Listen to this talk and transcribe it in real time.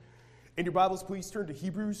In your Bibles, please turn to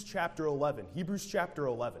Hebrews chapter 11. Hebrews chapter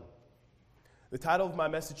 11. The title of my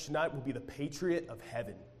message tonight will be The Patriot of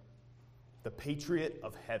Heaven. The Patriot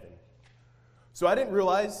of Heaven. So I didn't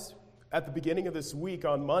realize at the beginning of this week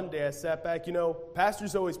on Monday, I sat back,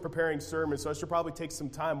 pastor's always preparing sermons, so I should probably take some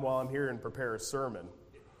time while I'm here and prepare a sermon.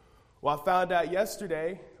 Well, I found out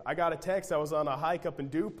yesterday, I got a text. I was on a hike up in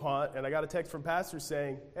DuPont, and I got a text from pastor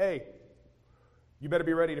saying, hey, you better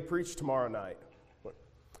be ready to preach tomorrow night.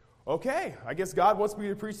 Okay, I guess God wants me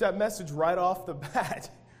to preach that message right off the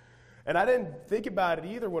bat. And I didn't think about it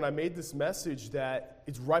either when I made this message that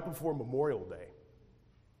it's right before Memorial Day.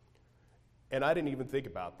 And I didn't even think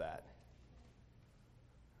about that.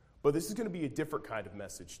 But this is going to be a different kind of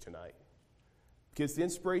message tonight. Because the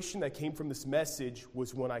inspiration that came from this message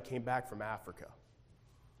was when I came back from Africa.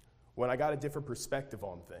 When I got a different perspective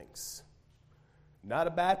on things. Not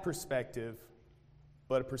a bad perspective,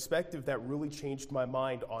 but a perspective that really changed my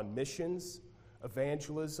mind on missions,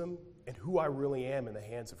 evangelism, and who I really am in the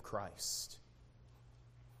hands of Christ.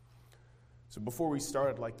 So before we start,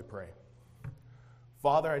 I'd like to pray.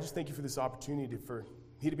 Father, I just thank you for this opportunity for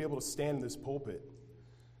me to be able to stand in this pulpit.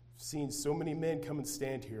 I've seen so many men come and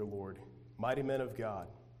stand here, Lord, mighty men of God.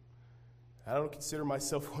 I don't consider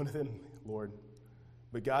myself one of them, Lord,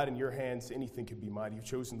 but God, in your hands, anything can be mighty. You've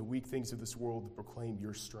chosen the weak things of this world to proclaim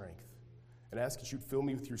your strength. And I ask that you'd fill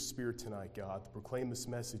me with your spirit tonight, God, to proclaim this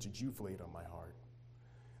message that you've laid on my heart.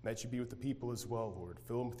 And that you be with the people as well, Lord.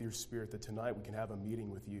 Fill them with your spirit that tonight we can have a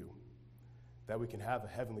meeting with you. That we can have a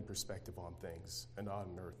heavenly perspective on things and not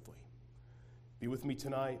an earthly. Be with me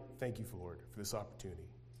tonight. Thank you, Lord, for this opportunity.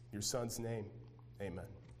 In your Son's name, amen.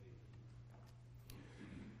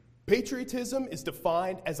 Patriotism is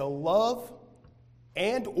defined as a love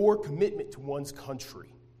and or commitment to one's country.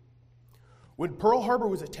 When Pearl Harbor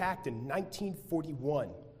was attacked in 1941,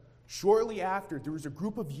 shortly after, there was a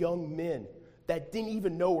group of young men that didn't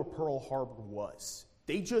even know where Pearl Harbor was.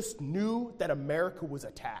 They just knew that America was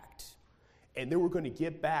attacked, and they were going to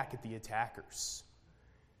get back at the attackers.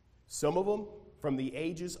 Some of them, from the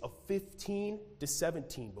ages of 15 to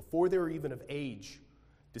 17, before they were even of age,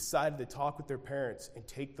 decided to talk with their parents and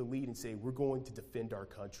take the lead and say, we're going to defend our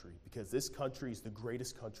country because this country is the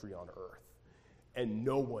greatest country on earth. And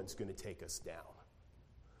no one's going to take us down.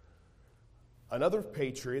 Another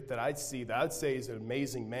patriot that I'd say is an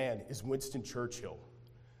amazing man is Winston Churchill,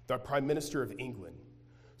 the Prime Minister of England.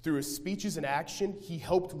 Through his speeches and action, he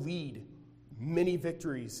helped lead many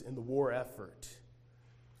victories in the war effort.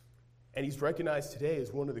 And he's recognized today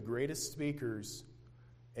as one of the greatest speakers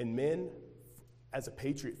and men as a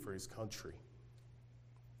patriot for his country.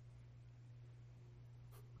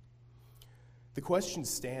 The question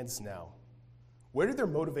stands now. Where did their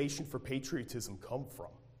motivation for patriotism come from?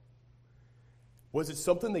 Was it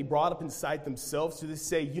something they brought up inside themselves to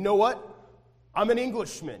say, you know what? I'm an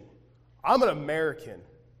Englishman. I'm an American.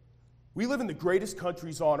 We live in the greatest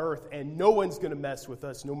countries on earth, and no one's going to mess with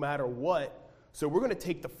us no matter what, so we're going to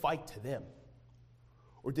take the fight to them.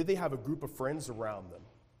 Or did they have a group of friends around them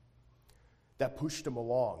that pushed them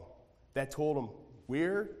along, that told them,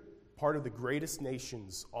 we're part of the greatest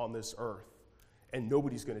nations on this earth, and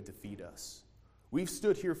nobody's going to defeat us? We've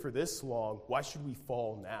stood here for this long. Why should we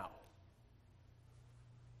fall now?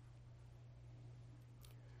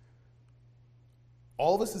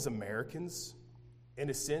 All of us as Americans, in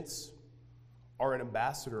a sense, are an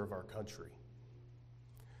ambassador of our country.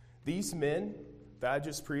 These men that I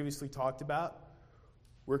just previously talked about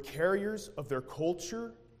were carriers of their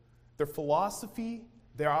culture, their philosophy,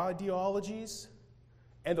 their ideologies,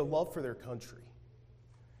 and a love for their country.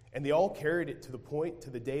 And they all carried it to the point, to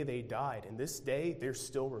the day they died. And this day, they're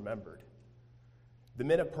still remembered. The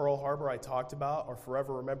men at Pearl Harbor I talked about are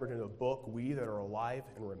forever remembered in a book, We That Are Alive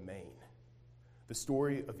and Remain. The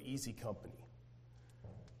story of Easy Company.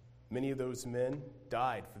 Many of those men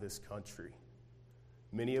died for this country.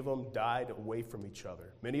 Many of them died away from each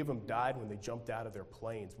other. Many of them died when they jumped out of their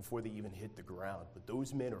planes before they even hit the ground. But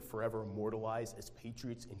those men are forever immortalized as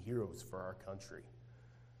patriots and heroes for our country.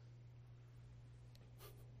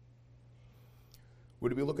 What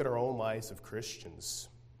do we look at our own lives of Christians?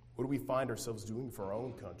 What do we find ourselves doing for our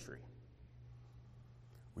own country?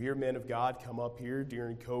 We hear men of God come up here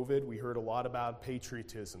during COVID. We heard a lot about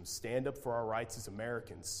patriotism. Stand up for our rights as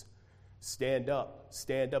Americans. Stand up.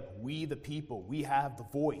 Stand up. We the people. We have the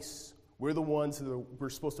voice. We're the ones we're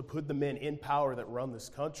supposed to put the men in power that run this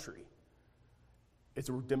country. It's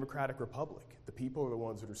a democratic republic. The people are the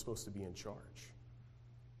ones that are supposed to be in charge.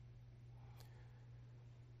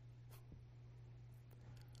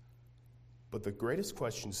 But the greatest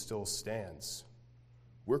question still stands.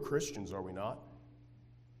 We're Christians, are we not?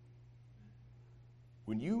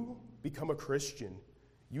 When you become a Christian,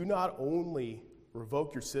 you not only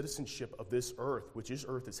revoke your citizenship of this earth, which this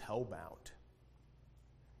earth is hell-bound.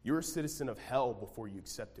 You're a citizen of hell before you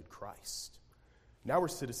accepted Christ. Now we're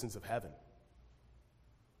citizens of heaven.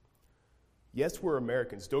 Yes, we're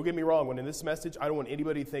Americans. Don't get me wrong. When in this message, I don't want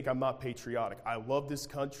anybody to think I'm not patriotic. I love this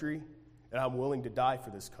country, and I'm willing to die for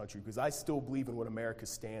this country because I still believe in what America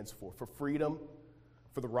stands for freedom,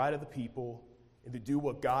 for the right of the people, and to do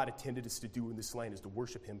what God intended us to do in this land is to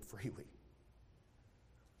worship him freely.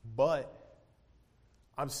 But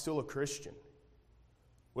I'm still a Christian.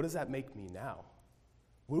 What does that make me now?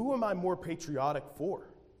 Who am I more patriotic for?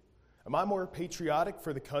 Am I more patriotic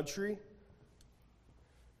for the country?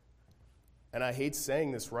 And I hate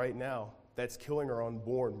saying this right now, that's killing our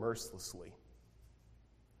unborn mercilessly.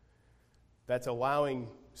 That's allowing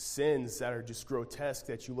sins that are just grotesque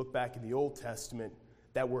that you look back in the Old Testament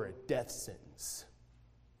that were a death sentence.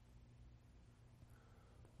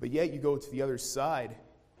 But yet you go to the other side,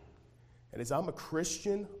 and as I'm a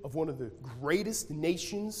Christian of one of the greatest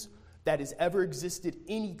nations that has ever existed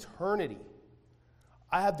in eternity,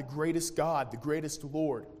 I have the greatest God, the greatest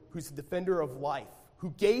Lord, who's the defender of life, who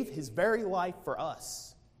gave his very life for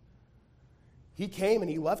us. He came and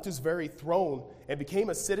he left his very throne and became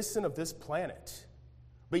a citizen of this planet,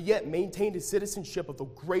 but yet maintained his citizenship of the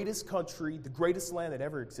greatest country, the greatest land that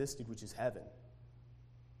ever existed, which is heaven.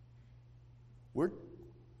 We're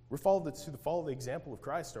to follow the example of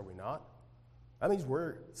Christ, are we not? That means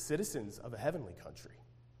we're citizens of a heavenly country.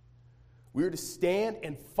 We are to stand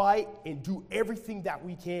and fight and do everything that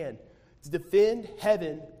we can to defend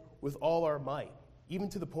heaven with all our might, even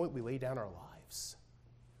to the point we lay down our lives.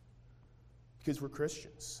 Because we're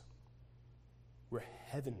Christians. We're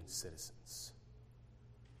heaven citizens.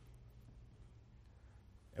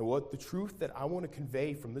 And what the truth that I want to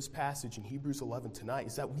convey from this passage in Hebrews 11 tonight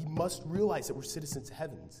is that we must realize that we're citizens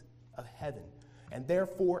of heaven, and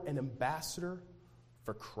therefore an ambassador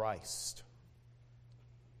for Christ.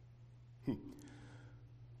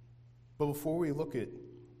 But before we look at,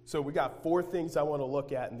 so we got 4 things I want to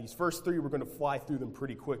look at, and these first 3 we're going to fly through them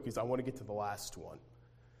pretty quick because I want to get to the last one.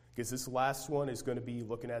 Because this last one is going to be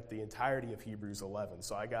looking at the entirety of Hebrews 11.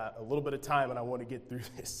 So I got a little bit of time and I want to get through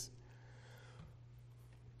this.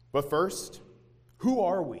 But first, who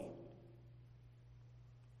are we?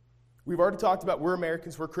 We've already talked about we're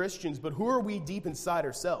Americans, we're Christians, but who are we deep inside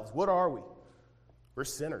ourselves? What are we? We're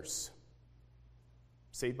sinners.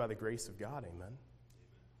 Saved by the grace of God, amen.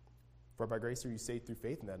 For by grace are you saved through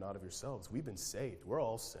faith, and that not of yourselves. We've been saved. We're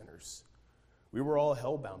all sinners. We were all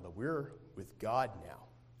hellbound, but we're with God now.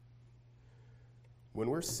 When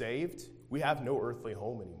we're saved, we have no earthly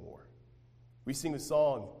home anymore. We sing the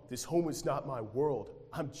song, "This home is not my world.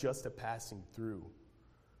 I'm just a passing through,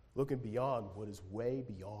 looking beyond what is way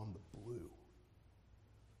beyond the blue."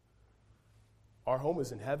 Our home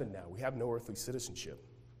is in heaven now. We have no earthly citizenship.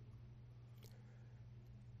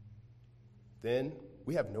 Then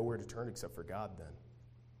we have nowhere to turn except for God then.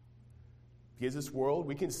 Because this world,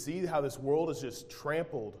 we can see how this world has just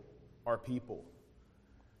trampled our people.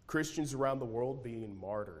 Christians around the world being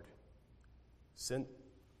martyred, sent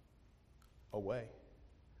away.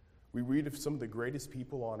 We read of some of the greatest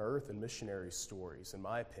people on earth in missionary stories, in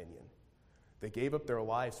my opinion. They gave up their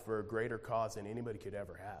lives for a greater cause than anybody could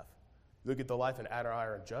ever have. Look at the life of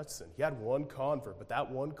Adoniram Judson. He had one convert, but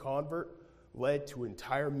that one convert led to an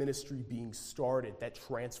entire ministry being started that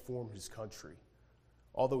transformed his country.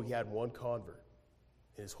 Although he had one convert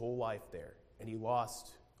in his whole life there, and he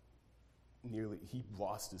lost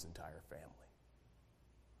his entire family.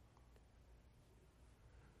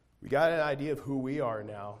 We got an idea of who we are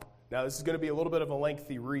now. Now, this is going to be a little bit of a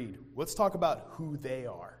lengthy read. Let's talk about who they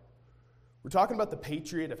are. We're talking about the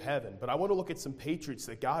patriot of heaven, but I want to look at some patriots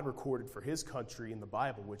that God recorded for his country in the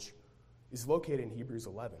Bible, which is located in Hebrews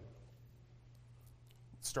 11.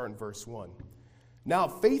 Let's start in verse 1. Now,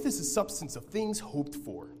 faith is the substance of things hoped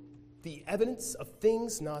for, the evidence of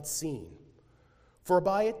things not seen. For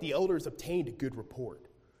by it the elders obtained a good report.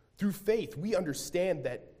 Through faith we understand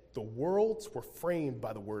that the worlds were framed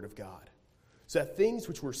by the word of God, so that things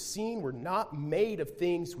which were seen were not made of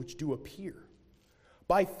things which do appear.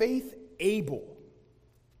 By faith Abel,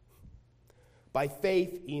 by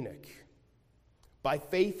faith Enoch, by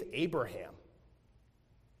faith Abraham,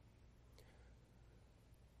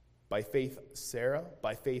 by faith Sarah,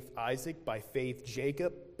 by faith Isaac, by faith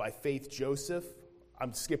Jacob, by faith Joseph.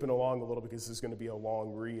 I'm skipping along a little because this is going to be a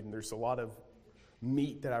long read, and there's a lot of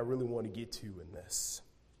meat that I really want to get to in this.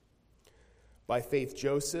 By faith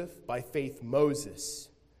Joseph, by faith Moses.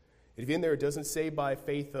 If in there it doesn't say by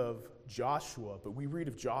faith of Joshua, but we read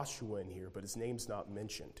of Joshua in here, but his name's not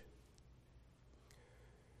mentioned.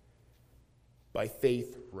 by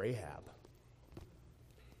faith, Rahab.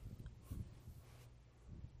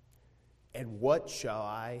 And what shall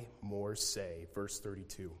I more say? Verse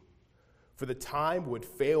 32. For the time would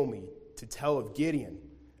fail me to tell of Gideon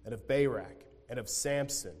and of Barak and of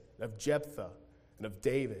Samson and of Jephthah and of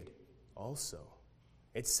David also,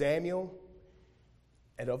 and Samuel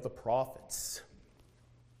and of the prophets.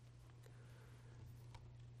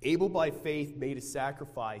 Abel by faith made a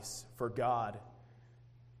sacrifice for God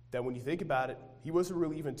that when you think about it, he wasn't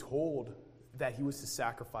really even told that he was to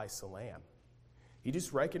sacrifice a lamb. He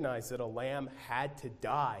just recognized that a lamb had to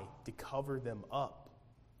die to cover them up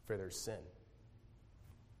for their sin.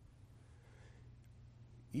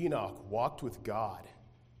 Enoch walked with God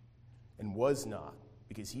and was not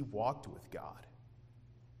because he walked with God.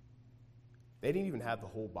 They didn't even have the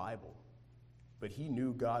whole Bible, but he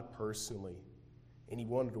knew God personally, and he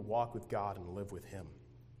wanted to walk with God and live with him.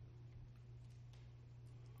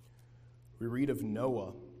 We read of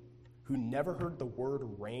Noah, who never heard the word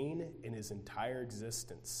rain in his entire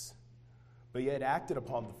existence, but yet acted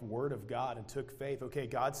upon the word of God and took faith. Okay,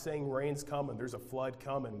 God's saying rain's coming, there's a flood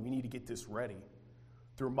coming, we need to get this ready.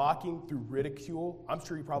 Through mocking, through ridicule, I'm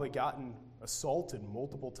sure he probably gotten assaulted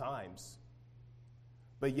multiple times,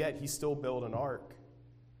 but yet he still built an ark.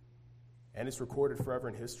 And it's recorded forever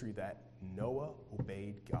in history that Noah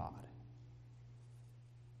obeyed God.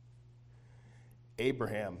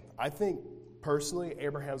 Abraham. I think, personally,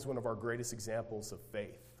 Abraham's one of our greatest examples of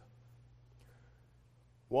faith.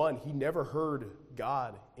 One, he never heard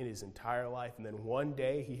God in his entire life, and then one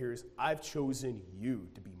day he hears, I've chosen you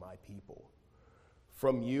to be my people.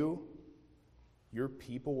 From you, your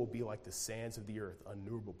people will be like the sands of the earth,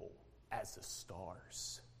 innumerable as the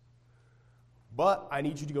stars. But I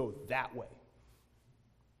need you to go that way.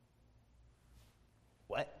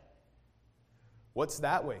 What? What's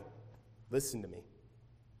that way? Listen to me.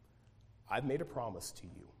 I've made a promise to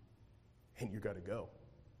you, and you're going to go.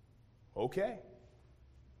 Okay.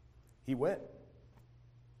 He went.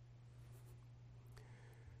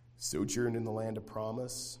 Sojourn in the land of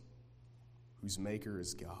promise, whose maker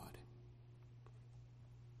is God.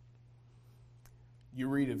 You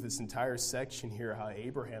read of this entire section here, how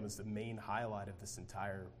Abraham is the main highlight of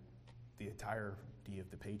the entirety of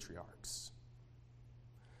the patriarchs.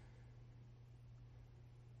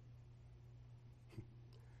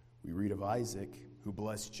 We read of Isaac, who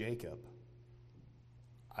blessed Jacob.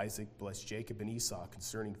 Isaac blessed Jacob and Esau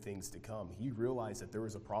concerning things to come. He realized that there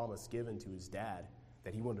was a promise given to his dad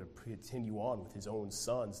that he wanted to continue on with his own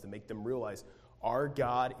sons to make them realize our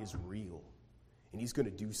God is real, and he's going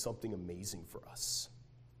to do something amazing for us.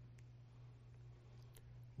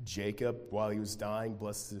 Jacob, while he was dying,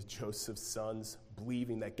 blessed Joseph's sons,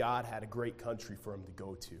 believing that God had a great country for him to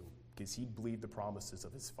go to because he believed the promises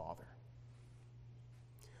of his father.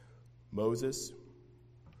 Moses,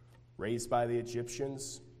 raised by the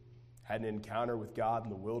Egyptians, had an encounter with God in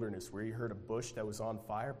the wilderness where he heard a bush that was on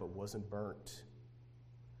fire but wasn't burnt.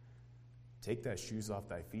 Take thy shoes off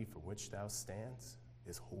thy feet, for which thou stands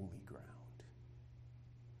is holy ground.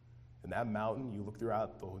 And that mountain, you look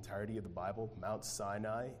throughout the entirety of the Bible, Mount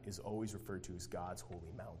Sinai is always referred to as God's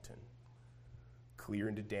holy mountain. Clear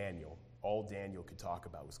into Daniel, all Daniel could talk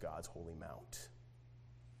about was God's holy mount.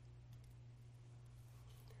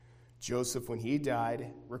 Joseph, when he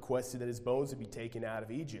died, requested that his bones would be taken out of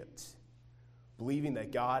Egypt, believing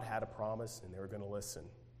that God had a promise and they were going to listen.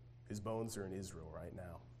 His bones are in Israel right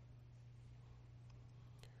now.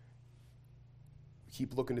 We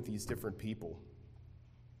keep looking at these different people.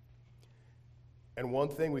 And one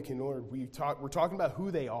thing we can learn, we're talking about who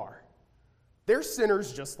they are. They're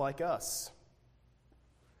sinners just like us.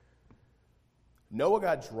 Noah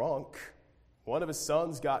got drunk. One of his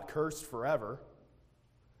sons got cursed forever.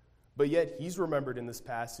 But yet he's remembered in this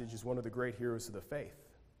passage as one of the great heroes of the faith.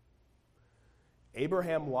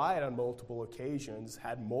 Abraham lied on multiple occasions,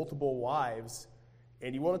 had multiple wives,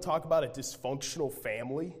 and you want to talk about a dysfunctional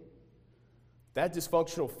family? That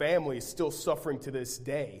dysfunctional family is still suffering to this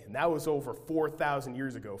day, and that was over 4,000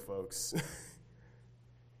 years ago, folks.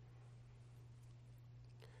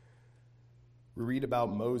 We read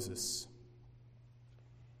about Moses.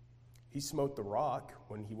 He smote the rock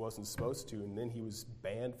when he wasn't supposed to, and then he was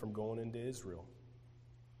banned from going into Israel.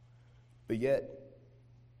 But yet,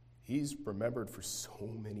 he's remembered for so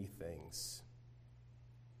many things.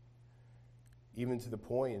 Even to the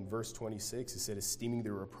point in verse 26, it said, esteeming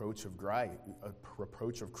the reproach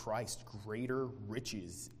of Christ greater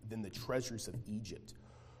riches than the treasures of Egypt,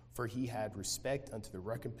 for he had respect unto the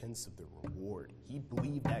recompense of the reward. He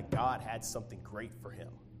believed that God had something great for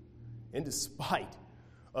him. And despite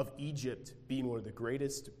of Egypt being one of the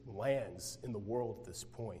greatest lands in the world at this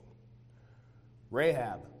point,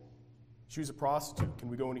 Rahab, she was a prostitute. Can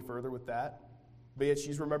we go any further with that? But yet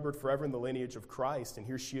she's remembered forever in the lineage of Christ, and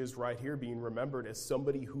here she is right here being remembered as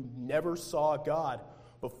somebody who never saw God,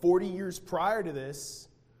 but 40 years prior to this,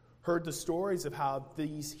 heard the stories of how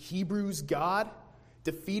these Hebrews' God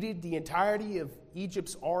defeated the entirety of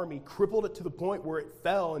Egypt's army, crippled it to the point where it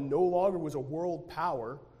fell and no longer was a world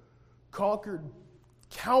power, conquered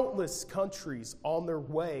countless countries on their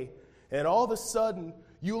way, and all of a sudden,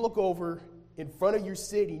 you look over in front of your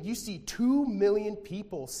city, and you see 2 million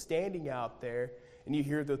people standing out there, and you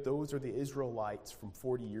hear that those are the Israelites from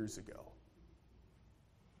 40 years ago.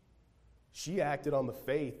 She acted on the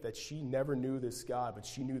faith that she never knew this God, but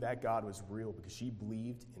she knew that God was real because she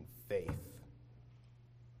believed in faith.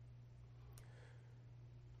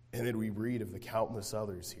 And then we read of the countless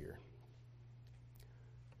others here.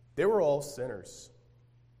 They were all sinners,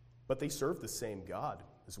 but they served the same God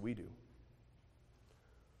as we do.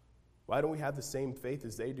 Why don't we have the same faith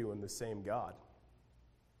as they do in the same God?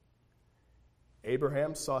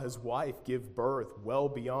 Abraham saw his wife give birth well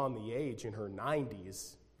beyond the age in her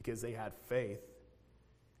 90s because they had faith.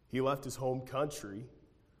 He left his home country.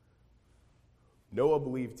 Noah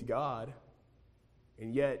believed God,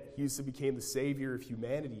 and yet he became the savior of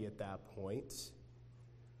humanity at that point.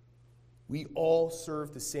 We all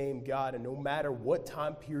serve the same God, and no matter what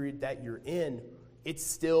time period that you're in, it's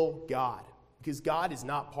still God. Because God is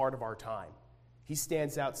not part of our time. He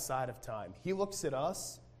stands outside of time. He looks at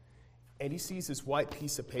us and he sees this white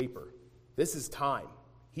piece of paper. This is time.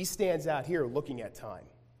 He stands out here looking at time.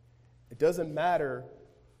 It doesn't matter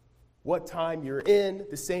what time you're in,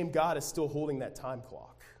 the same God is still holding that time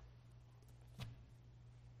clock.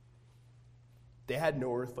 They had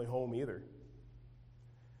no earthly home either.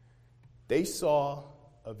 They saw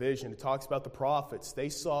a vision. It talks about the prophets. They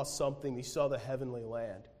saw something. They saw the heavenly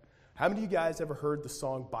land. How many of you guys ever heard the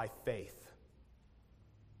song By Faith?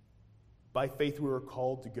 By faith we were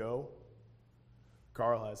called to go.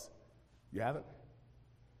 Carl has. You haven't?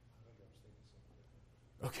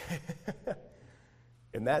 Okay.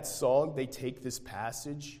 In that song, they take this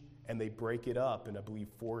passage and they break it up in, I believe,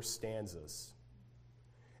 4 stanzas.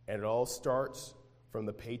 And it all starts from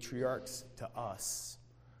the patriarchs to us,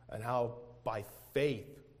 and how by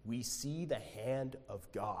faith we see the hand of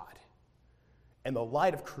God and the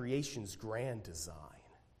light of creation's grand design,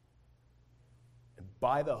 and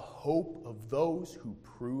by the hope of those who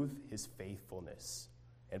prove his faithfulness,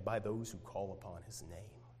 and by those who call upon his name.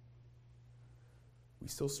 We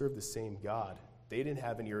still serve the same God. They didn't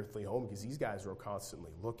have any earthly home because these guys were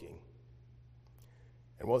constantly looking.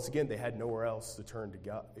 And once again, they had nowhere else to turn to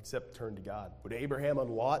God except turn to God. But Abraham and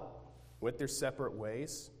Lot went their separate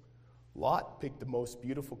ways. Lot picked the most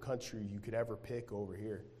beautiful country you could ever pick over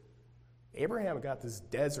here. Abraham got this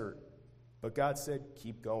desert, but God said,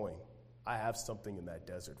 keep going. I have something in that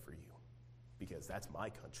desert for you because that's my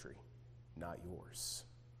country, not yours.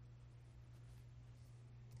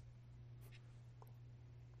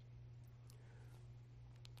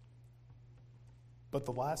 But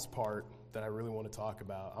the last part that I really want to talk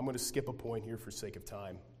about, I'm going to skip a point here for sake of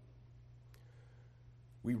time.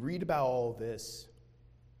 We read about all this.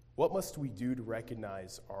 What must we do to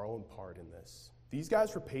recognize our own part in this? These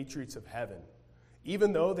guys were patriots of heaven.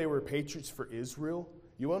 Even though they were patriots for Israel,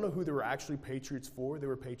 you want to know who they were actually patriots for? They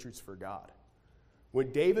were patriots for God.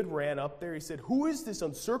 When David ran up there, he said, who is this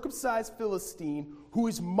uncircumcised Philistine who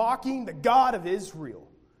is mocking the God of Israel?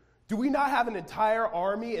 Do we not have an entire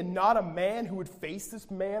army and not a man who would face this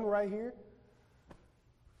man right here?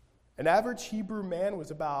 An average Hebrew man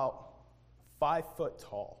was about 5 foot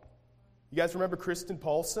tall. You guys remember Kristen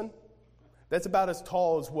Paulson? That's about as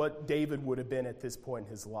tall as what David would have been at this point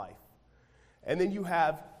in his life. And then you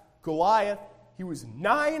have Goliath. He was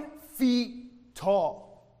 9 feet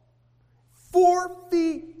tall. 4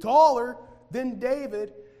 feet taller than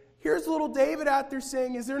David. Here's little David out there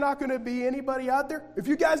saying, is there not going to be anybody out there? If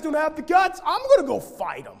you guys don't have the guts, I'm going to go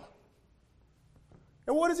fight them.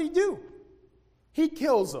 And what does he do? He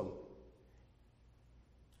kills them.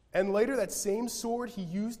 And later, that same sword he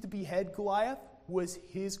used to behead Goliath was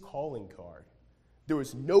his calling card. There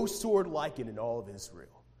was no sword like it in all of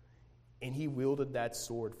Israel. And he wielded that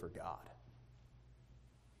sword for God.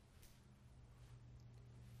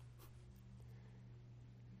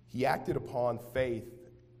 He acted upon faith,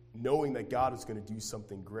 knowing that God was going to do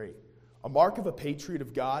something great. A mark of a patriot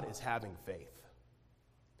of God is having faith.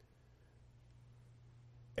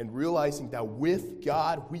 And realizing that with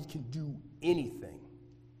God, we can do anything.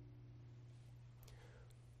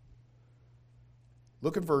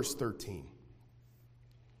 Look at verse 13.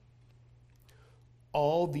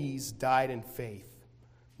 All these died in faith,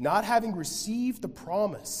 not having received the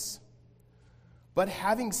promise, But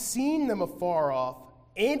having seen them afar off,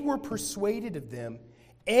 and were persuaded of them,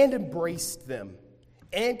 and embraced them,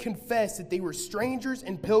 and confessed that they were strangers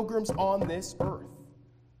and pilgrims on this earth.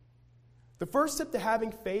 The first step to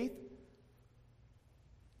having faith,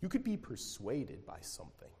 you could be persuaded by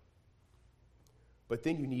something. But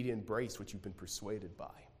then you need to embrace what you've been persuaded by.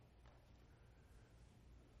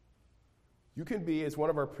 You can be, as one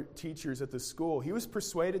of our teachers at the school, he was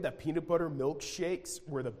persuaded that peanut butter milkshakes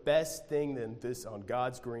were the best thing than this on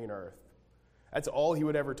God's green earth. That's all he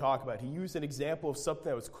would ever talk about. He used an example of something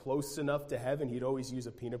that was close enough to heaven. He'd always use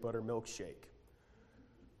a peanut butter milkshake.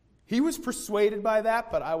 He was persuaded by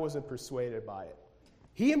that, but I wasn't persuaded by it.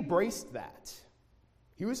 He embraced that.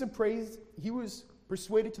 He was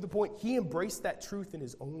persuaded to the point he embraced that truth in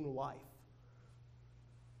his own life.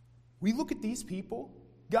 We look at these people.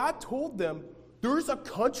 God told them, there's a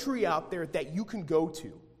country out there that you can go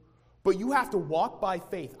to, but you have to walk by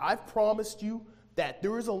faith. I've promised you that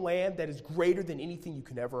there is a land that is greater than anything you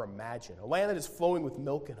can ever imagine, a land that is flowing with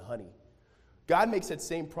milk and honey. God makes that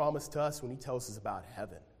same promise to us when he tells us about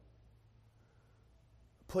heaven.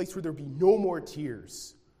 A place where there be no more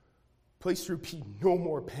tears, a place where there be no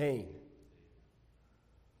more pain.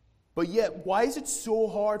 But yet, why is it so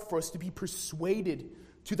hard for us to be persuaded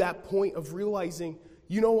to that point of realizing,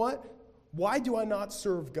 you know what? Why do I not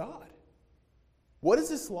serve God? What is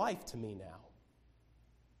this life to me now?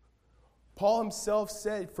 Paul himself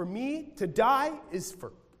said, to me to die is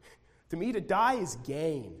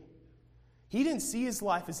gain. He didn't see his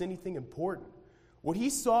life as anything important. What he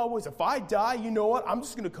saw was, if I die, you know what? I'm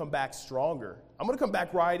just going to come back stronger. I'm going to come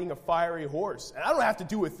back riding a fiery horse, and I don't have to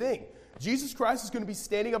do a thing. Jesus Christ is going to be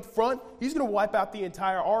standing up front. He's going to wipe out the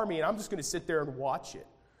entire army, and I'm just going to sit there and watch it.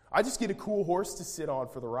 I just get a cool horse to sit on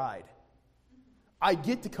for the ride. I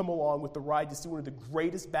get to come along with the ride to see one of the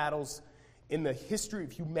greatest battles in the history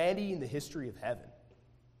of humanity, in the history of heaven.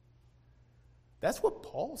 That's what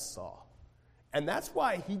Paul saw. And that's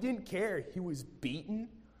why he didn't care. He was beaten.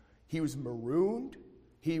 He was marooned.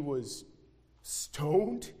 He was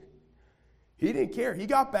stoned. He didn't care. He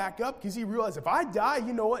got back up because he realized, if I die,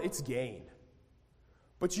 you know what? It's gain.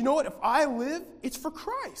 But you know what? If I live, it's for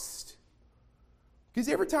Christ. Because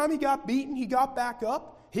every time he got beaten, he got back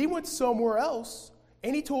up. He went somewhere else,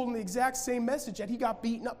 and he told him the exact same message that he got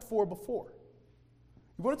beaten up for before.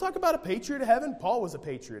 You want to talk about a patriot of heaven? Paul was a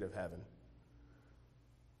patriot of heaven.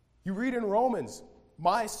 You read in Romans,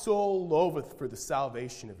 my soul loveth for the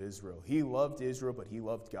salvation of Israel. He loved Israel, but he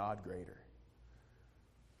loved God greater.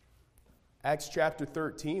 Acts chapter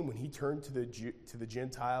 13, when he turned to the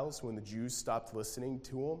Gentiles, when the Jews stopped listening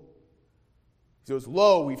to him, he goes,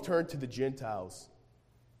 lo, we've turned to the Gentiles.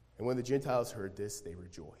 And when the Gentiles heard this, they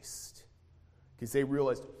rejoiced. Because they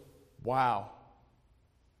realized, wow,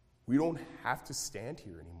 we don't have to stand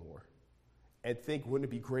here anymore and think, wouldn't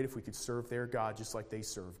it be great if we could serve their God just like they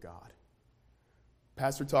serve God?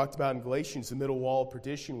 Pastor talked about in Galatians, the middle wall of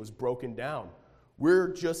partition was broken down.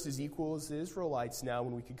 We're just as equal as the Israelites now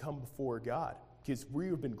when we can come before God, because we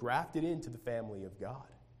have been grafted into the family of God.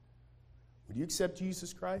 Would you accept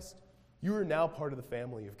Jesus Christ? You are now part of the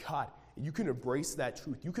family of God. And you can embrace that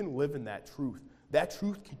truth. You can live in that truth. That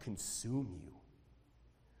truth can consume you.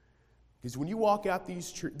 Because when you walk out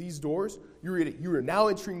these doors, you are now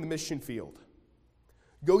entering the mission field.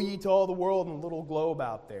 Go ye to all the world in a little globe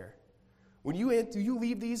out there. When you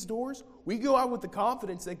leave these doors, we go out with the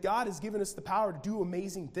confidence that God has given us the power to do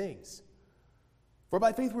amazing things. For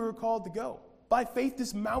by faith we were called to go. By faith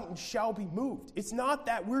this mountain shall be moved. It's not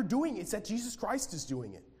that we're doing it, it's that Jesus Christ is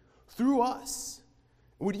doing it through us.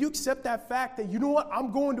 Would you accept that fact that, you know what,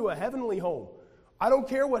 I'm going to a heavenly home. I don't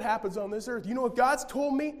care what happens on this earth. You know, if God's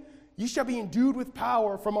told me, you shall be endued with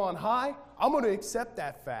power from on high, I'm going to accept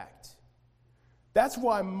that fact. That's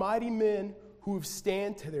why mighty men who have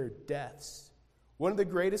stand to their deaths. One of the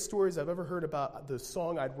greatest stories I've ever heard about the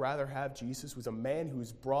song I'd Rather Have Jesus was a man who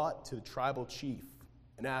was brought to the tribal chief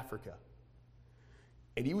in Africa.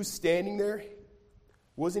 And he was standing there.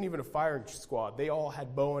 It wasn't even a firing squad. They all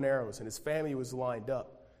had bow and arrows, and his family was lined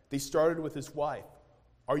up. They started with his wife.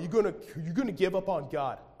 Are you going to give up on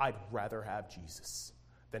God? I'd rather have Jesus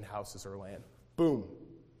than houses or land. Boom.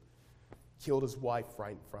 Killed his wife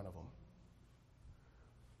right in front of him.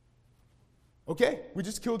 Okay, we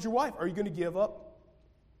just killed your wife. Are you going to give up?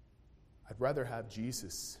 I'd rather have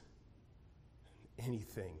Jesus than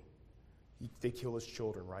anything. They kill his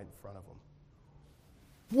children right in front of him.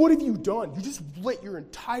 What have you done? You just let your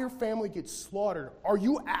entire family get slaughtered. Are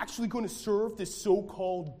you actually going to serve this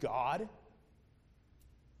so-called God?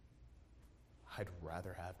 I'd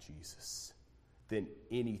rather have Jesus than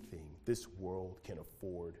anything this world can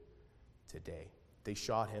afford today. They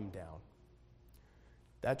shot him down.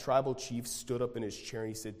 That tribal chief stood up in his chair and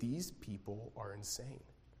he said, these people are insane.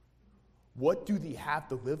 What do they have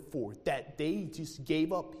to live for that they just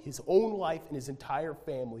gave up his own life and his entire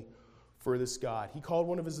family for this God? He called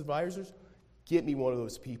one of his advisors, get me one of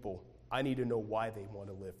those people. I need to know why they want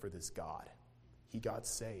to live for this God. He got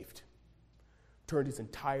saved, turned his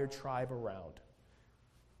entire tribe around,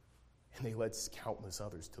 and they led countless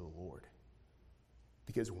others to the Lord.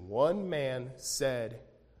 Because one man said,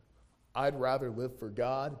 I'd rather live for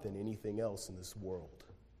God than anything else in this world.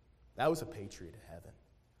 That was a patriot of heaven.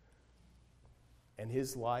 And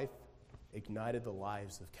his life ignited the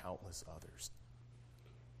lives of countless others.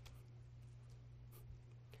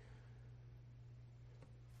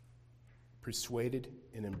 Persuaded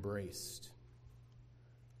and embraced.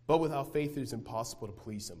 But without faith it is impossible to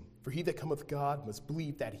please him. For he that cometh with God must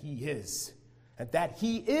believe that he is, and that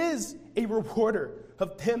he is a rewarder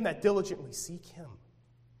of them that diligently seek him.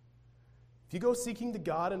 If you go seeking to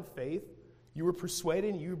God in faith, you were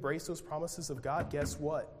persuaded and you embrace those promises of God, guess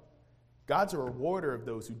what? God's a rewarder of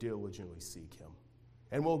those who diligently seek him,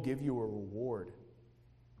 and will give you a reward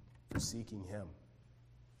for seeking him.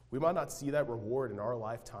 We might not see that reward in our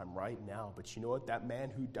lifetime right now, but you know what? That man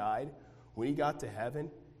who died, when he got to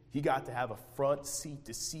heaven, he got to have a front seat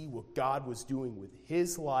to see what God was doing with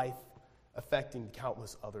his life, affecting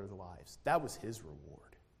countless other lives. That was his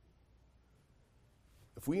reward.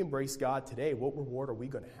 If we embrace God today, what reward are we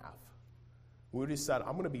going to have? We decide,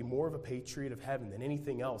 I'm going to be more of a patriot of heaven than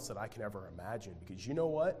anything else that I can ever imagine. Because you know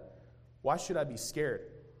what? Why should I be scared?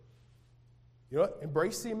 You know what?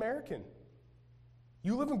 Embrace the American.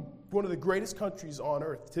 You live in one of the greatest countries on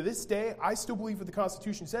earth. To this day, I still believe what the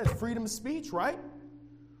Constitution says, freedom of speech, right?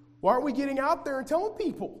 Why aren't we getting out there and telling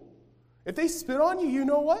people? If they spit on you, you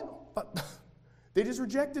know what? They just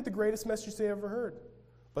rejected the greatest message they ever heard.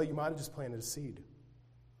 But you might have just planted a seed.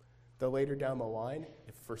 That later down the line,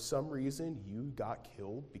 if for some reason you got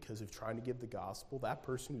killed because of trying to give the gospel, that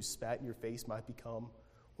person who spat in your face might become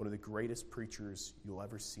one of the greatest preachers you'll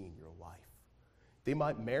ever see in your life. They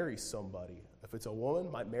might marry somebody. If it's a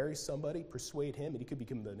woman, might marry somebody, persuade him, and he could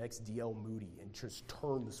become the next D.L. Moody and just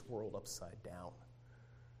turn this world upside down.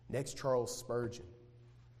 Next Charles Spurgeon.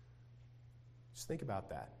 Just think about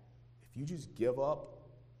that. If you just give up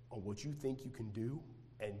on what you think you can do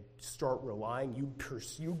and start relying,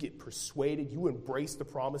 you get persuaded, you embrace the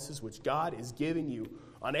promises which God is giving you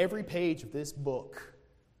on every page of this book,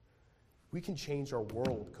 we can change our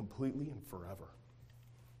world completely and forever.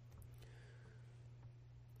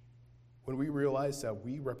 When we realize that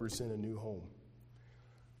we represent a new home.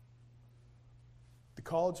 The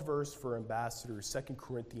college verse for ambassadors, 2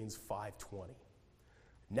 Corinthians 5:20.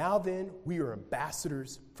 Now then, we are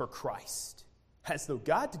ambassadors for Christ, as though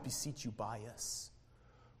God did beseech you by us.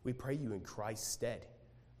 We pray you in Christ's stead,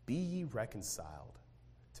 be ye reconciled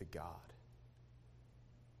to God.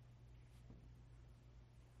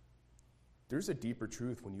 There's a deeper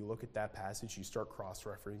truth when you look at that passage, you start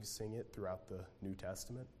cross-referencing it throughout the New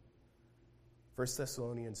Testament. 1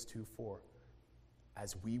 Thessalonians 2:4,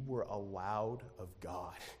 as we were allowed of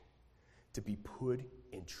God to be put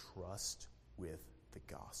in trust with the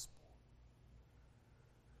gospel.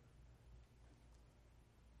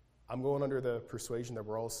 I'm going under the persuasion that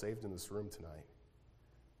we're all saved in this room tonight.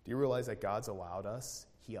 Do you realize that God's allowed us?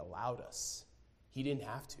 He allowed us. He didn't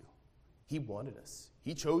have to. He wanted us.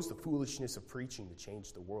 He chose the foolishness of preaching to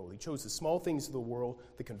change the world. He chose the small things of the world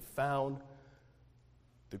to confound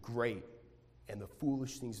the great, and the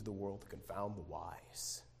foolish things of the world to confound the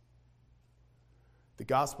wise. The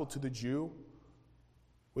gospel to the Jew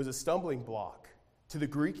was a stumbling block. To the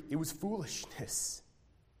Greek, it was foolishness.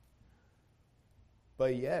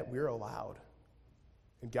 But yet, we're allowed.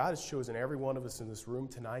 And God has chosen every one of us in this room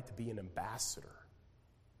tonight to be an ambassador.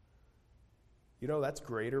 You know, that's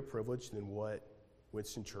greater privilege than what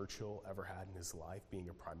Winston Churchill ever had in his life, being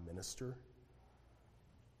a prime minister.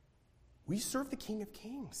 We serve the King of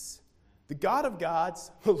Kings, the God of gods,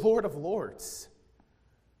 the Lord of lords,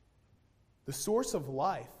 the source of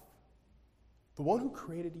life, the one who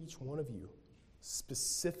created each one of you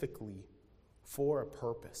specifically for a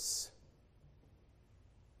purpose.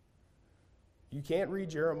 You can't read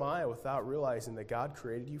Jeremiah without realizing that God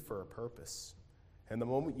created you for a purpose. And the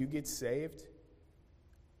moment you get saved,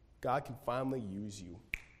 God can finally use you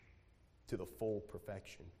to the full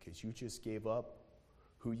perfection because you just gave up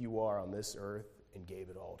who you are on this earth and gave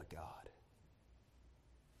it all to God.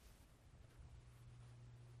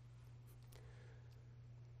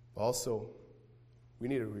 Also, we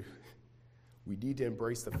need to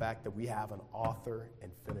embrace the fact that we have an author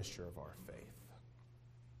and finisher of our faith.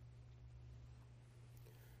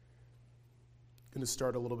 going to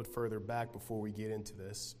start a little bit further back before we get into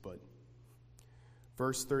this, but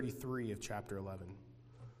verse 33 of chapter 11.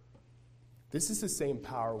 This is the same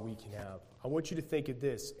power we can have. I want you to think of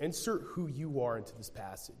this. Insert who you are into this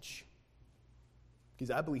passage.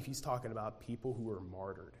 Because I believe he's talking about people who are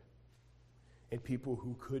martyred and people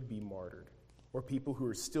who could be martyred, or people who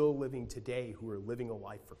are still living today who are living a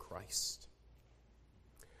life for Christ.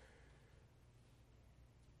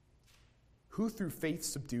 Who through faith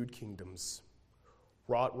subdued kingdoms,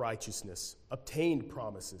 wrought righteousness, obtained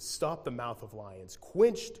promises, stopped the mouth of lions,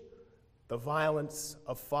 quenched the violence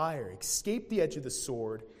of fire, escaped the edge of the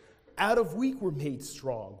sword, out of weak were made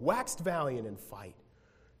strong, waxed valiant in fight,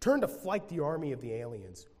 turned to flight the army of the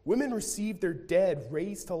aliens. Women received their dead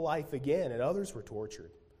raised to life again, and others were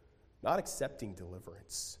tortured, not accepting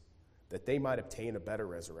deliverance, that they might obtain a better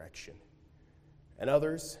resurrection. And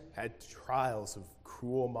others had trials of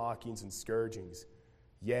cruel mockings and scourgings,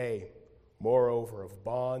 yea, moreover, of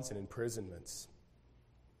bonds and imprisonments.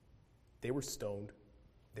 They were stoned,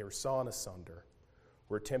 they were sawn asunder,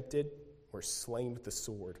 were tempted, were slain with the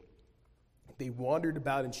sword. They wandered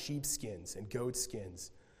about in sheepskins and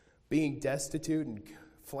goatskins, being destitute and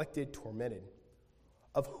afflicted, tormented,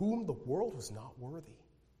 of whom the world was not worthy.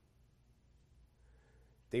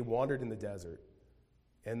 They wandered in the desert,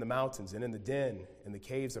 in the mountains, and in the den, in the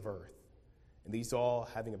caves of earth. And these all,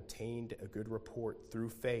 having obtained a good report through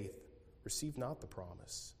faith, received not the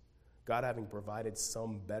promise, God having provided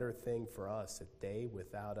some better thing for us, that they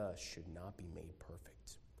without us should not be made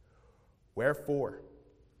perfect. Wherefore,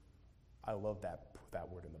 I love that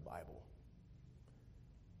word in the Bible.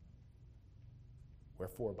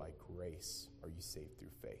 Wherefore, by grace are you saved through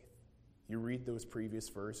faith. You read those previous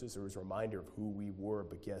verses, there was a reminder of who we were,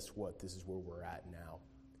 but guess what? This is where we're at now.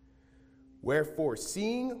 Wherefore,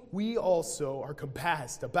 seeing we also are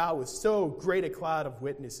compassed about with so great a cloud of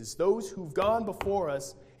witnesses, those who've gone before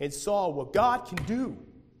us and saw what God can do.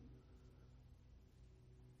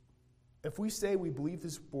 If we say we believe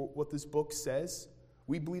what this book says,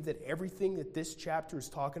 we believe that everything that this chapter is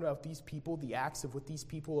talking about, these people, the acts of what these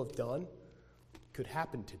people have done, could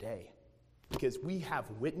happen today. Because we have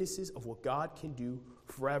witnesses of what God can do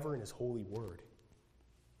forever in his holy word.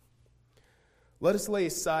 Let us lay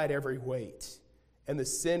aside every weight and the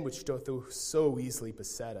sin which doth so easily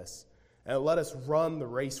beset us, and let us run the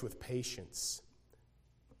race with patience.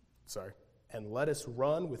 And let us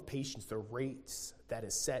run with patience the race that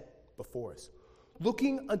is set before us,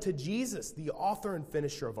 looking unto Jesus, the author and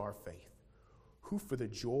finisher of our faith, who for the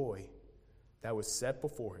joy that was set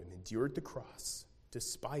before him endured the cross,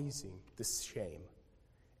 despising the shame,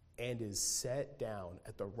 and is set down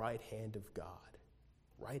at the right hand of God,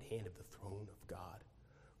 right hand of the throne of God.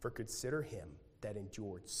 For consider him that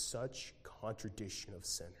endured such contradiction of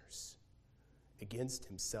sinners against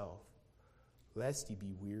himself, lest ye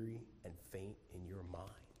be weary and faint in your mind.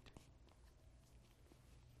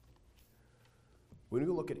 When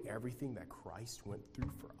we look at everything that Christ went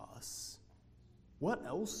through for us, what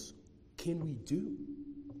else can we do?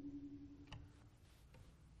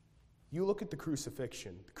 You look at the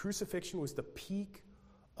crucifixion. The crucifixion was the peak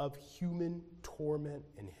of human torment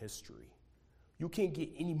in history. You can't get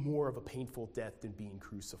any more of a painful death than being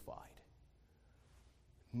crucified.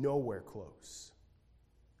 Nowhere close.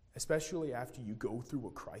 Especially after you go through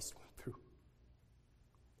what Christ went through.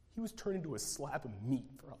 He was turned into a slab of meat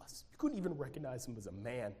for us. You couldn't even recognize him as a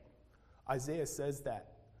man. Isaiah says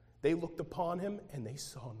that. They looked upon him and they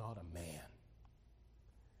saw not a man.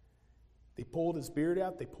 They pulled his beard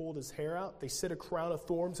out, they pulled his hair out, they set a crown of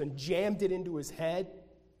thorns and jammed it into his head.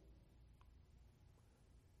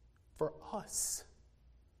 For us.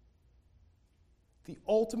 The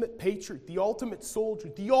ultimate patriot, the ultimate soldier,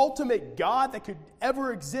 the ultimate God that could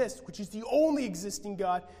ever exist, which is the only existing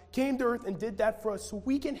God, came to earth and did that for us so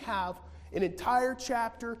we can have an entire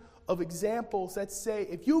chapter of examples that say,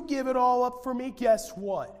 if you give it all up for me, guess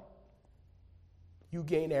what? You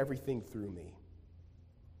gain everything through me.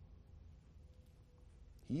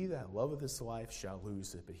 He that loveth his life shall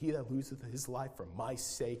lose it, but he that loseth his life for my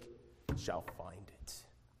sake shall find it.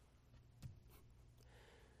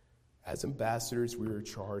 As ambassadors, we are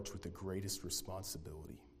charged with the greatest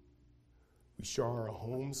responsibility. We share our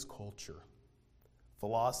home's culture,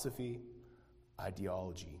 philosophy,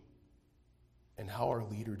 ideology, and how our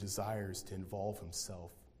leader desires to involve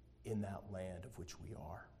himself in that land of which we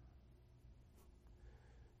are.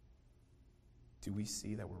 Do we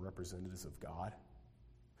see that we're representatives of God,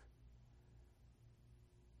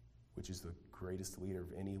 which is the greatest leader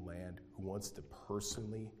of any land, who wants to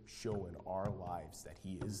personally show in our lives that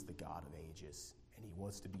he is the God of ages, and he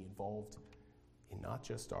wants to be involved in not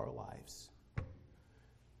just our lives,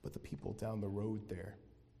 but the people down the road there.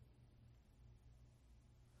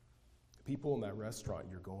 The people in that restaurant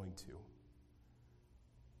you're going to.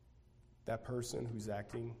 That person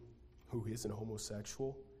who isn't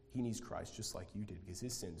homosexual, he needs Christ just like you did, because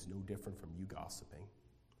his sin's no different from you gossiping,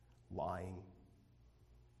 lying.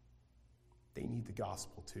 They need the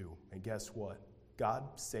gospel too. And guess what? God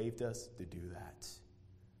saved us to do that,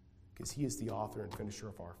 because he is the author and finisher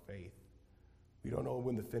of our faith. We don't know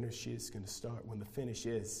when the finish is going to start, when the finish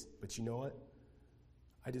is, but you know what?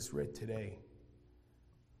 I just read today,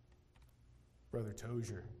 Brother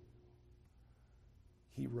Tozier,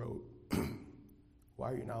 he wrote,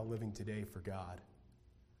 why are you not living today for God?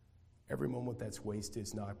 Every moment that's wasted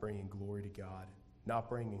is not bringing glory to God, not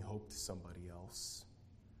bringing hope to somebody else,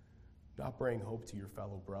 not bringing hope to your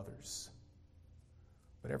fellow brothers.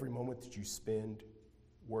 But every moment that you spend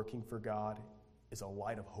working for God is a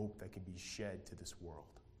light of hope that can be shed to this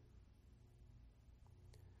world.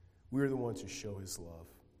 We are the ones who show his love.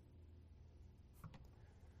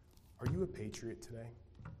 Are you a patriot today?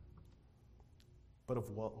 But of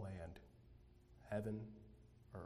what land? Heaven